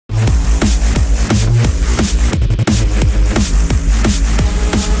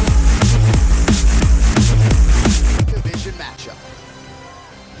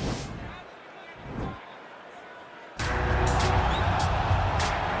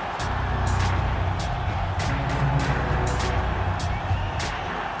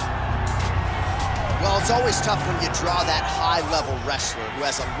always tough when you draw that high-level wrestler who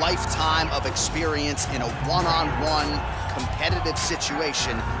has a lifetime of experience in a one-on-one competitive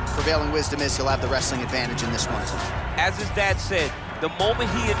situation. Prevailing wisdom is he'll have the wrestling advantage in this one tonight. As his dad said, the moment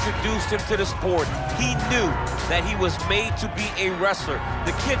he introduced him to the sport, he knew that he was made to be a wrestler.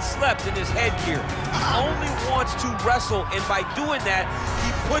 The kid slept in his headgear. He only wants to wrestle, and by doing that, he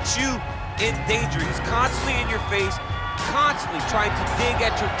puts you in danger. He's constantly in your face, constantly trying to dig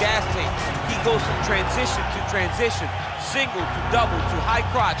at your gas tank. He goes from transition to transition, single to double to high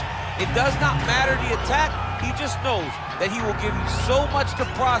crotch. It does not matter the attack. He just knows that he will give you so much to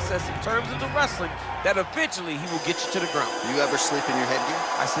process in terms of the wrestling that eventually he will get you to the ground. You ever sleep in your headgear?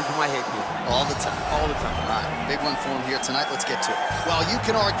 I sleep in my headgear. All the time? All the time. All right, big one for him here tonight. Let's get to it. Well, you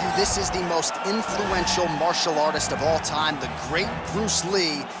can argue this is the most influential martial artist of all time, the great Bruce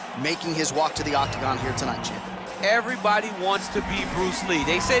Lee, making his walk to the octagon here tonight, champ. Everybody wants to be Bruce Lee.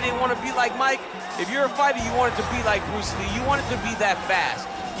 They say they want to be like Mike. If you're a fighter, you want it to be like Bruce Lee. You want it to be that fast.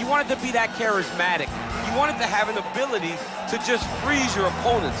 You want it to be that charismatic. You want it to have an ability to just freeze your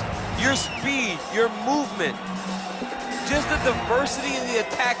opponents. Your speed, your movement, just the diversity in the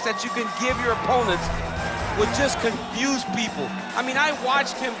attacks that you can give your opponents would just confuse people. I mean, I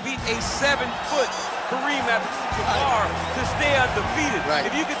watched him beat a 7-foot Kareem Abdul-Jabbar to stay undefeated. Right.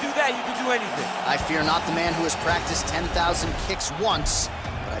 If you could do that, you can do anything. I fear not the man who has practiced 10,000 kicks once,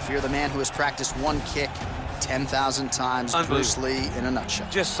 but I fear the man who has practiced one kick 10,000 times. Bruce Lee in a nutshell.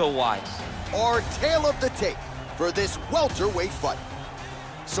 Just so wise. Our tale of the tape for this welterweight fight.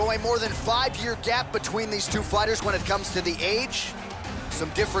 So a more than 5-year gap between these two fighters when it comes to the age, some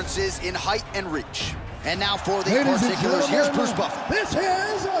differences in height and reach. And now for the particulars, here's Bruce Buffer. This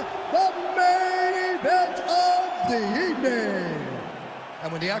is the main event of the evening.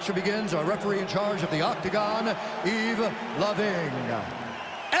 And when the action begins, our referee in charge of the octagon, Yves Loving.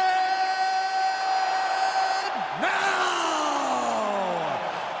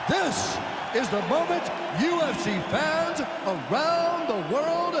 This is the moment UFC fans around the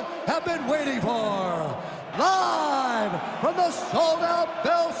world have been waiting for. Live from the sold-out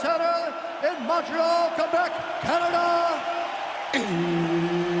Bell Center in Montreal, Quebec, Canada, it's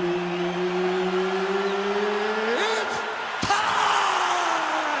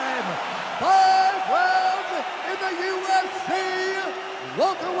time! 5 rounds in the UFC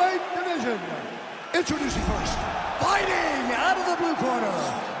welterweight division. Introducing first, fighting out of the blue corner.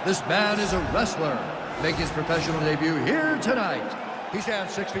 This man is a wrestler, making his professional debut here tonight. He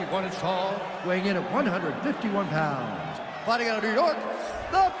stands 6 feet 1 inch tall, weighing in at 151 pounds. Fighting out of New York,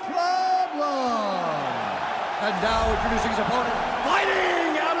 the Problem. And now introducing his opponent,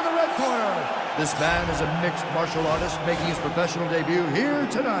 fighting out of the red corner. This man is a mixed martial artist, making his professional debut here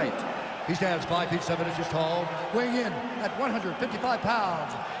tonight. He stands 5 feet 7 inches tall, weighing in at 155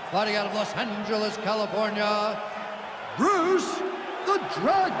 pounds. Fighting out of Los Angeles, California, Bruce the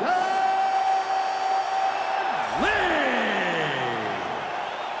Dragon Lee!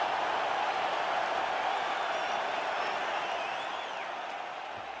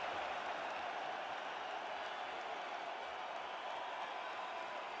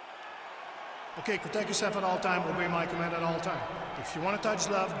 Okay, protect yourself at all time, obey my command at all time. If you want to touch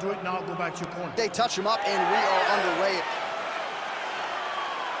love, do it now, go back to your corner. They touch him up and we are underway.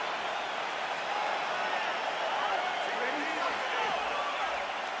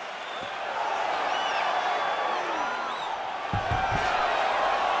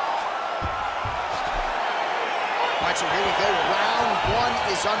 So here we go, round 1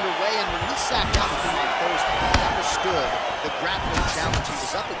 is underway, and when we sat down with him on Thursday, he understood the grappling challenge he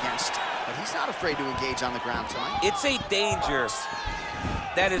was up against, but he's not afraid to engage on the ground tonight. It's a danger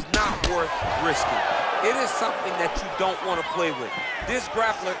that is not worth risking. It is something that you don't want to play with. This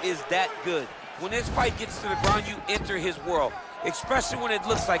grappler is that good. When this fight gets to the ground, you enter his world, especially when it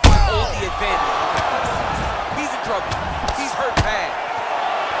looks like you hold the advantage. He's in trouble. He's hurt bad.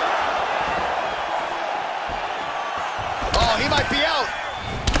 Oh, he might be out.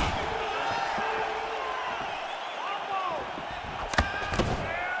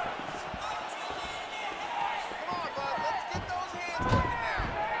 Come on, bud. Let's get those hands working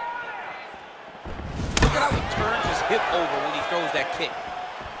now. Look at how he turns his hip over when he throws that kick.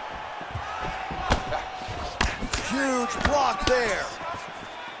 Huge block there.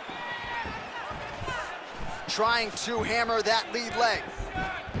 Trying to hammer that lead leg.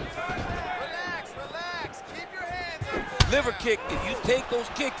 Liver kick, if you take those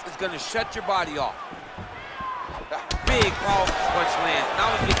kicks, it's going to shut your body off. Big powerful punch lands.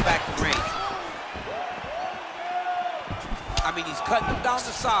 Now he gets back to range. I mean, he's cutting them down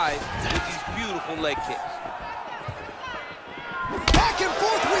the side with these beautiful leg kicks. Back and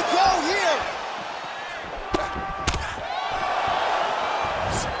forth we go here.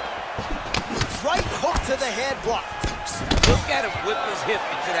 to the head block. Look at him whip his hip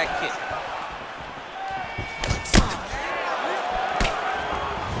into that kick.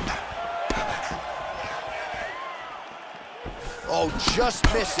 Oh, just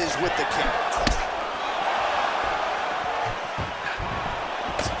misses with the kick.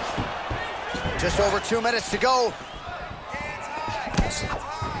 Just over 2 minutes to go.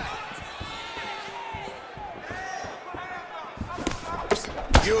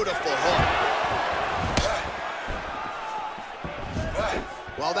 Beautiful hook.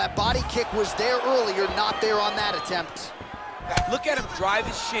 Well, that body kick was there earlier, not there on that attempt. Look at him drive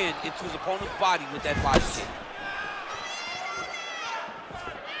his shin into his opponent's body with that body kick.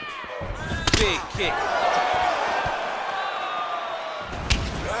 Big kick.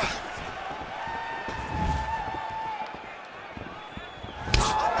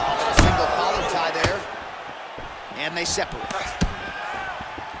 A single collar tie there. And they separate.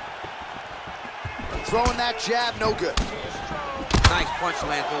 Throwing that jab, no good. Nice punch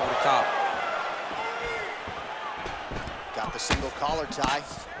lands over the top. Got the single collar tie.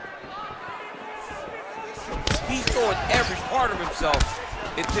 He's throwing every part of himself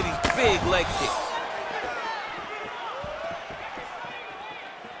into these big leg kicks.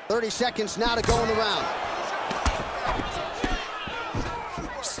 30 seconds now to go in the round.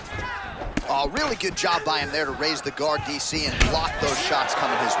 Oh, really good job by him there to raise the guard, DC, and block those shots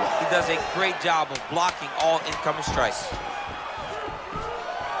coming his way. He does a great job of blocking all incoming strikes.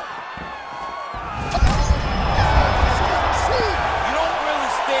 You don't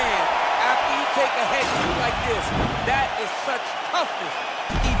really stand after you take a head kick like this. That is such toughness,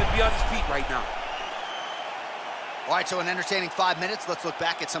 even be on his feet right now. All right, so an entertaining 5 minutes. Let's look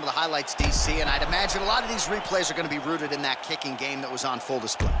back at some of the highlights, DC, and I'd imagine a lot of these replays are going to be rooted in that kicking game that was on full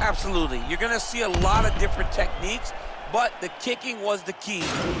display. Absolutely. You're going to see a lot of different techniques, but the kicking was the key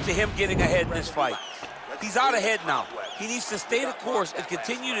to him getting ahead in this fight. He's out ahead now. He needs to stay the course and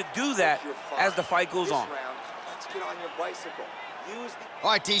continue to do that as the fight goes on. Let's get on your bicycle.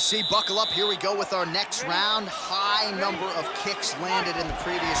 All right, DC, buckle up. Here we go with our next round. High number of kicks landed in the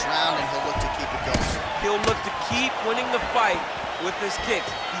previous round, and he'll look to keep it going. He'll look to keep winning the fight with his kicks.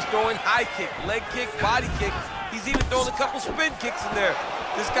 He's throwing high kick, leg kick, body kick. He's even throwing a couple spin kicks in there.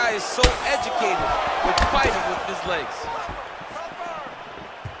 This guy is so educated with fighting with his legs.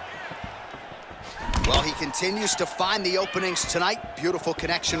 Well, he continues to find the openings tonight. Beautiful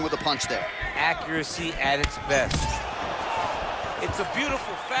connection with a punch there. Accuracy at its best. It's a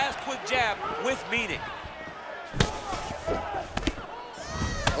beautiful, fast, quick jab with meaning.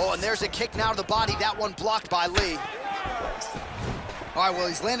 Oh, and there's a kick now to the body. That one blocked by Lee. All right, well,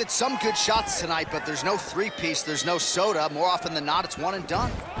 he's landed some good shots tonight, but there's no three-piece, there's no soda. More often than not, it's one and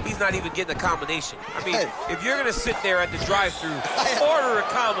done. He's not even getting a combination. I mean, if you're gonna sit there at the drive-thru, order a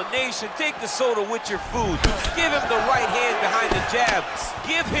combination, take the soda with your food, give him the right hand behind the jab,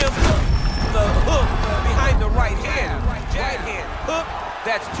 give him the hook behind the right hand. Right hand, hook,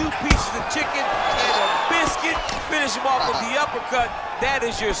 that's 2 pieces of chicken and a biscuit. Finish him off with the uppercut. That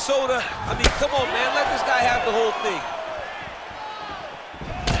is your soda. I mean, come on, man, let this guy have the whole thing.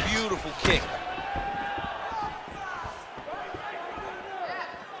 Beautiful kick.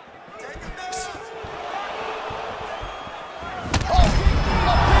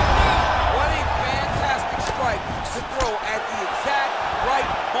 What a fantastic strike to throw at the exact right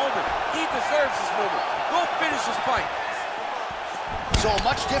moment. He deserves this moment. Go finish his fight. So a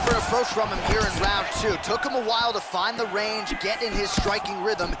much different approach from him here in round 2. Took him a while to find the range, get in his striking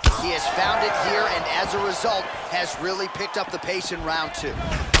rhythm. He has found it here, and as a result, has really picked up the pace in round 2.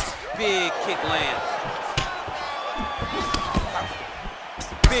 Big kick lands.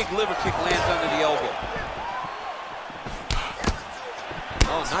 Big liver kick lands under the elbow.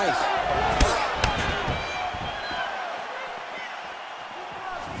 Oh, nice.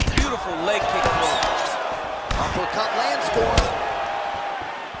 Beautiful leg kick throw. Uppercut lands for him.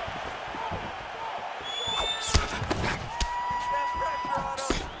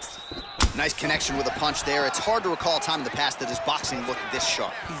 Nice connection with a punch there. It's hard to recall a time in the past that his boxing looked this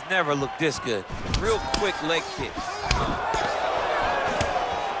sharp. He's never looked this good. Real quick leg kick.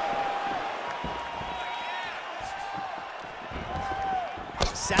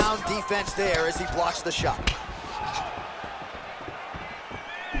 Sound defense there as he blocks the shot.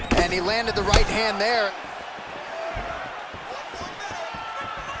 And he landed the right hand there.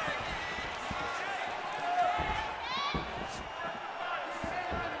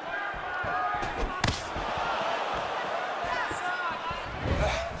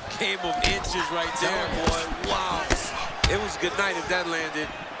 Game of inches right there, boy. Wow. It was a good night if that landed.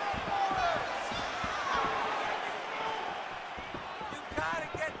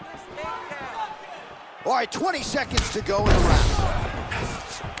 All right, 20 seconds to go in the round.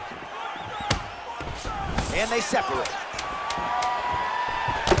 And they separate.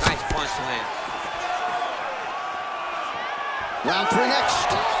 Nice punch land. Round 3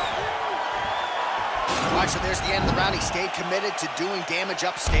 next. All right, so there's the end of the round. He stayed committed to doing damage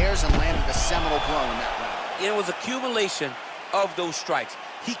upstairs and landed a seminal blow in that round. It was accumulation of those strikes.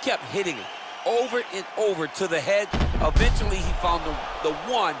 He kept hitting it over and over to the head. Eventually, he found the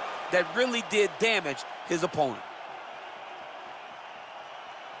one that really did damage his opponent.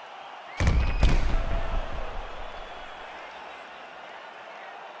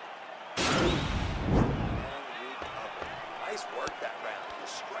 Nice work that round. The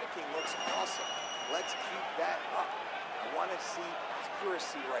striking looks awesome. Let's keep that up. I want to see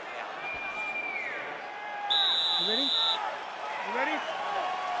accuracy right now. You ready? You ready?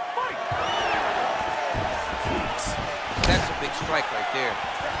 Fight! That's a big strike right there.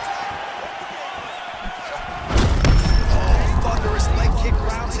 Oh, thunderous leg kick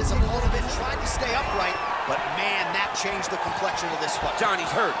rounds his opponent and tried to stay upright, but man, that changed the complexion of this fight. Johnny's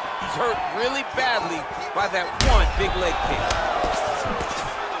hurt. He's hurt really badly by that one big leg kick.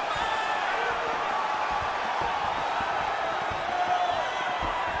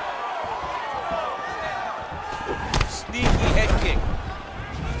 Sneaky head kick.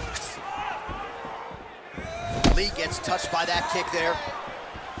 Lee gets touched by that kick there.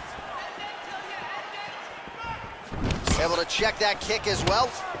 Able to check that kick as well.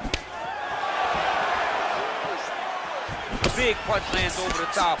 Big punch lands over the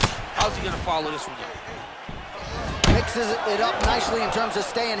top. How's he gonna follow this one up? Mixes it up nicely in terms of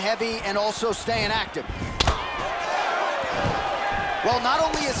staying heavy and also staying active. Well, not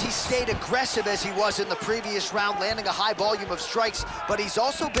only has he stayed aggressive as he was in the previous round, landing a high volume of strikes, but he's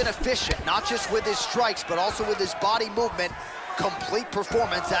also been efficient, not just with his strikes, but also with his body movement. Complete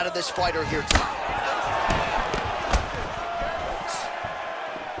performance out of this fighter here tonight.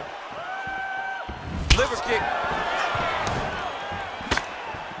 Liver kick.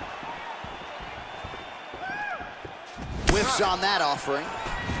 Whiffs on that offering.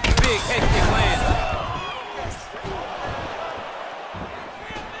 Big head kick lands.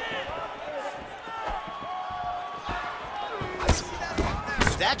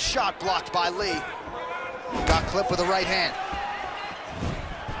 That shot blocked by Lee. Got clipped with the right hand.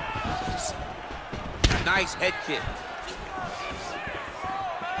 Nice head kick.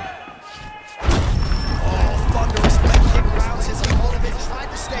 Oh, thunderous leg kick rounds his opponent and tried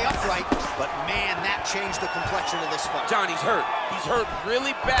to stay upright, but man, that changed the complexion of this fight. Johnny's hurt. He's hurt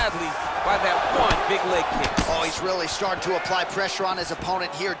really badly by that one big leg kick. Oh, he's really starting to apply pressure on his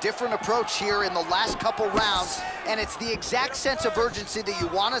opponent here. Different approach here in the last couple rounds, and it's the exact sense of urgency that you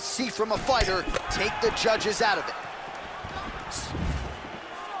want to see from a fighter. Take the judges out of it.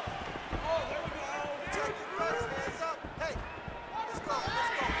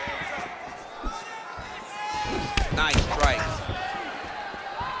 Nice strike.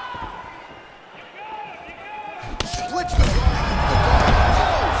 Splits the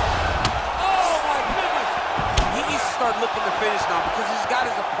Oh my goodness! He needs to start looking to finish now because he's got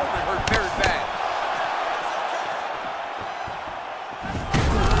his opponent hurt very bad.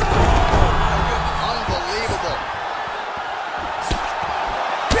 Unbelievable.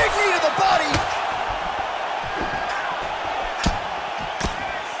 Big knee to the body.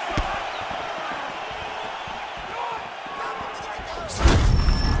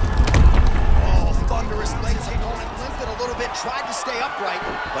 Thunderous leg kick on it, limped it a little bit, tried to stay upright,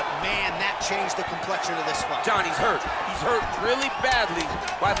 but man, that changed the complexion of this fight. Johnny's hurt. He's hurt really badly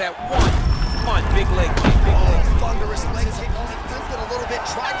by that one big leg kick. Thunderous leg kick on it, limped it a little bit,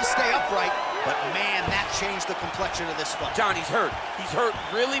 tried to stay upright, but man, that changed the complexion of this fight. Johnny's hurt. He's hurt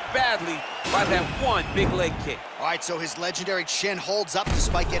really badly by that one big leg kick. All right, so his legendary chin holds up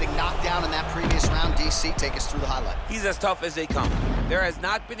despite getting knocked down in that previous round. DC, take us through the highlight. He's as tough as they come. There has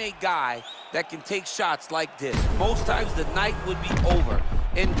not been a guy that can take shots like this. Most times the night would be over,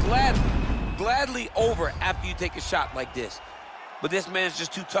 and gladly over after you take a shot like this. But this man's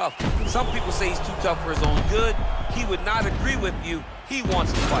just too tough. Some people say he's too tough for his own good. He would not agree with you. He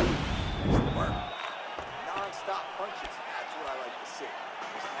wants to fight. Non-stop punches. That's what I like to see.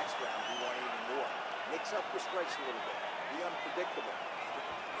 This next round, we want even more. Mix up your strikes a little bit. Be unpredictable.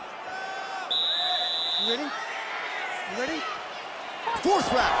 You ready? You ready?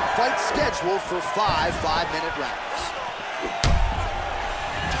 Fourth round, fight scheduled for 5 5-minute rounds.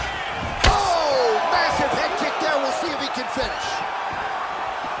 Oh, massive head kick there. We'll see if he can finish.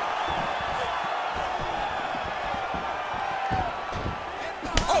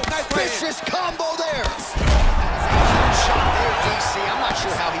 Oh, nice Vicious combo there. That is a huge shot there, DC. I'm not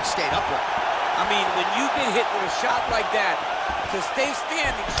sure how he stayed upright. I mean, when you get hit with a shot like that, to stay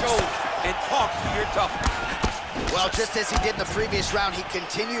standing shows and talks to your toughness. Well, just as he did in the previous round, he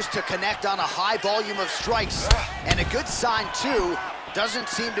continues to connect on a high volume of strikes. And a good sign, too, doesn't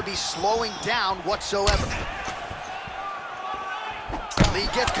seem to be slowing down whatsoever. Lee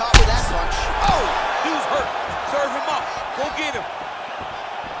gets caught with that punch. Oh, dude's hurt. Serve him up. Go get him.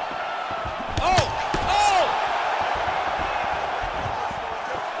 Oh, oh!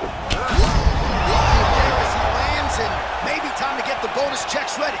 There as he lands, and maybe time to get the bonus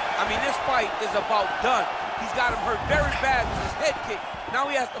checks ready. I mean, this fight is about done. He's got him hurt very bad with his head kick. Now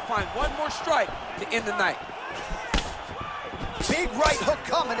he has to find one more strike to end the night. Big right hook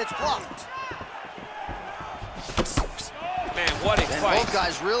coming, it's blocked. Man, what a fight. Both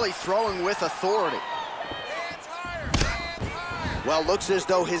guys really throwing with authority. Well, looks as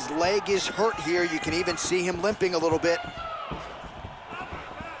though his leg is hurt here. You can even see him limping a little bit.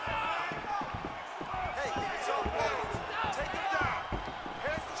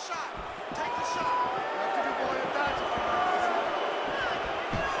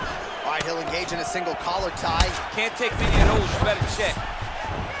 All right, he'll engage in a single collar tie. Can't take many of those, you better check.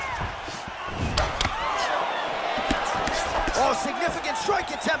 Oh, significant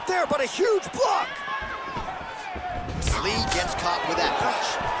strike attempt there, but a huge block. Lee gets caught with that punch.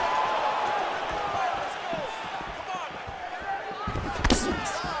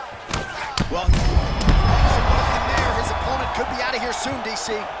 Well, there, his opponent could be out of here soon,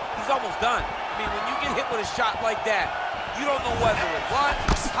 DC. He's almost done. I mean, when you get hit with a shot like that, you don't know whether it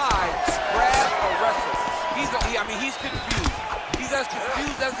runs, hides, grabs, or wrestles. He's confused. He's as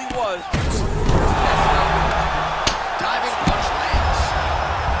confused as he was. Diving punch lands.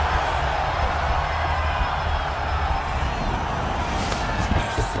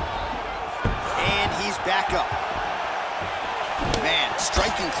 And he's back up. Man,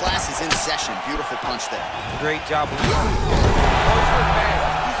 striking class is in session. Beautiful punch there. Great job. Oh, he's hurt bad.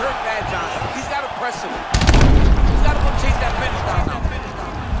 He's hurt bad, John. He's got to press him. He's got to go chase that finish down now.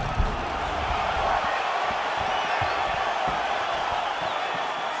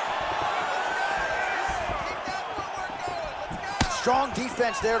 Strong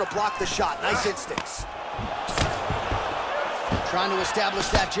defense there to block the shot. Nice instincts. Trying to establish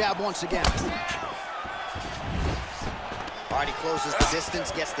that jab once again. All right, he closes the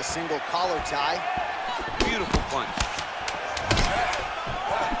distance, gets the single collar tie. Beautiful punch.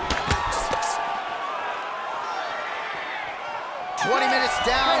 Minutes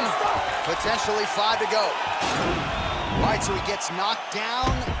down, potentially 5 to go. All right, so he gets knocked down,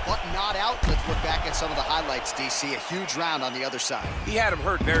 but not out. Let's look back at some of the highlights, DC. A huge round on the other side. He had him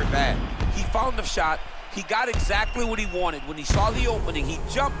hurt very bad. He found the shot. He got exactly what he wanted. When he saw the opening, he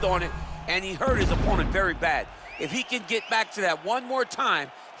jumped on it, and he hurt his opponent very bad. If he can get back to that one more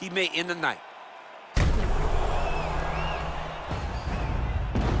time, he may end the night.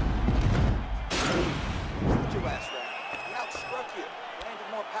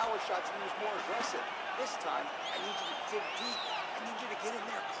 Shots and he was more aggressive. This time, I need you to dig deep. I need you to get in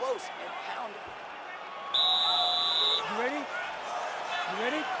there close and pound. You ready? You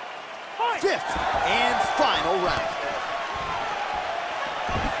ready? Fight! Fifth and final round.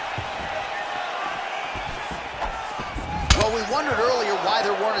 Well, we wondered earlier why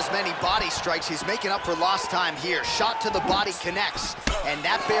there weren't as many body strikes. He's making up for lost time here. Shot to the body connects, and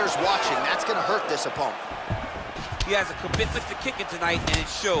that bears watching. That's going to hurt this opponent. He has a commitment to kicking tonight, and it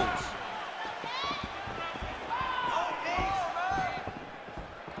shows.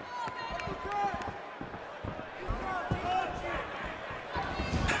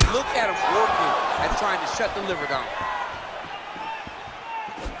 Look at him working at trying to shut the liver down.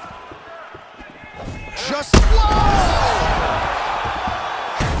 Just whoa!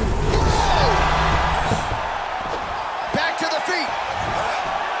 Back to the feet.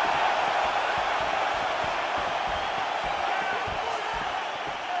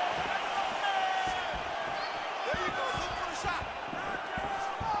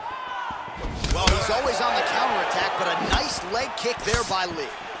 Always on the counterattack, but a nice leg kick there by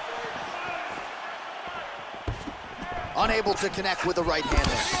Lee. Unable to connect with the right hand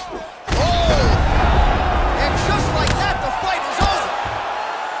there. Oh! And just like that, the fight is over.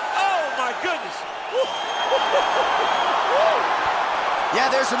 Oh, my goodness. Yeah,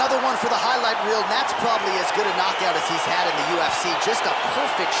 there's another one for the highlight reel, and that's probably as good a knockout as he's had in the UFC. Just a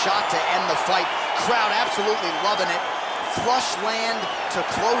perfect shot to end the fight. Crowd absolutely loving it. Flush land to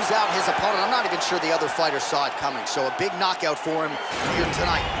close out his opponent. I'm not even sure the other fighter saw it coming. So a big knockout for him here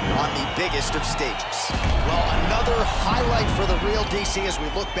tonight on the biggest of stages. Well, another highlight for the real DC as we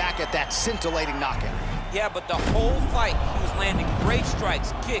look back at that scintillating knockout. Yeah, but the whole fight, he was landing great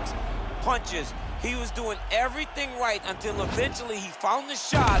strikes, kicks, punches. He was doing everything right until eventually he found the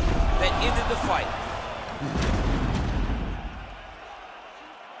shot that ended the fight.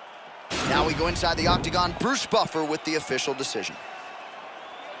 Now we go inside the octagon. Bruce Buffer with the official decision.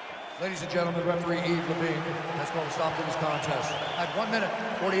 Ladies and gentlemen, referee Yves Levine has called a stop to this contest at 1 minute,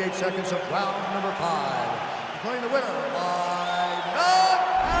 48 seconds of round number 5. Declaring the winner by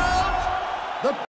knockout, the